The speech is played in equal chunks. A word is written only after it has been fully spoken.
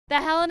The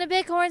Helena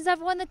Bighorns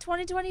have won the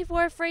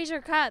 2024 Fraser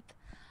Cup.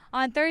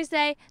 On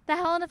Thursday, the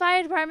Helena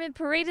Fire Department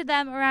paraded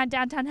them around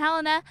downtown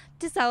Helena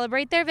to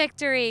celebrate their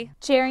victory.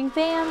 Cheering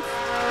fans,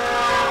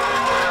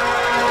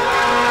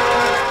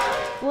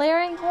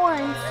 blaring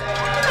horns,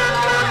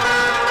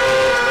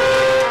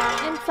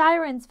 and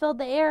sirens filled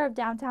the air of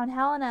downtown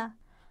Helena.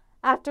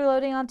 After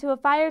loading onto a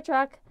fire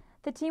truck,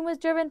 the team was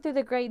driven through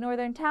the Great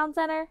Northern Town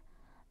Center,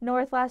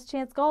 North Last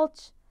Chance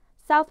Gulch,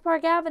 South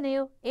Park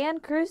Avenue,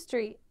 and Cruise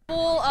Street.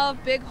 Full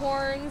of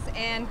Bighorns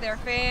and their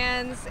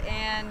fans,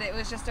 and it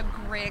was just a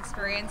great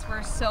experience.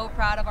 We're so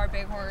proud of our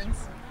Bighorns.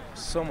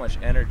 So much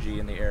energy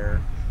in the air,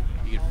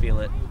 you could feel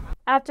it.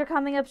 After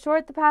coming up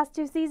short the past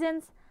 2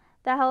 seasons,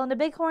 the Helena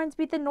Bighorns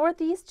beat the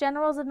Northeast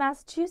Generals of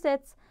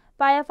Massachusetts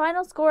by a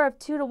final score of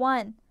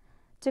 2-1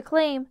 to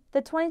claim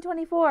the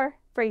 2024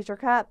 Fraser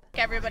Cup.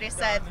 Everybody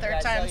said third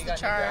time's the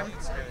charm.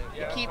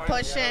 Keep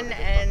pushing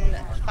and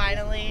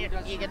finally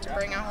you get to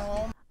bring it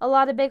home. A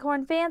lot of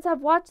Bighorn fans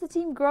have watched the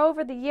team grow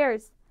over the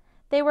years.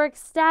 They were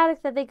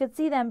ecstatic that they could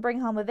see them bring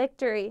home a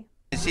victory.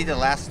 To see the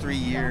last 3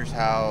 years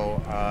how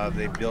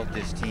they built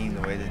this team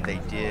the way that they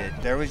did,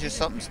 there was just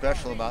something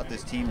special about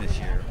this team this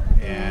year.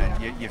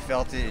 And you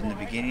felt it in the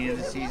beginning of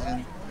the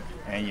season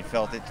and you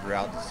felt it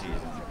throughout the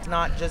season. It's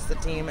not just the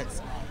team,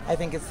 I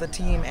think it's the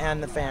team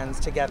and the fans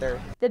together.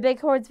 The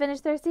Bighorns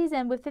finished their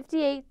season with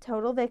 58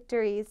 total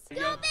victories.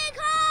 Go Bighorns!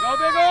 Go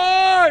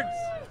Bighorns!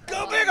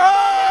 Go Bighorns!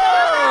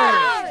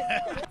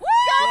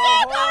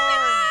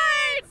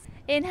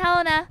 In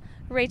Helena,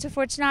 Rachel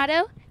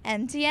Fortunato,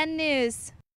 NTN News.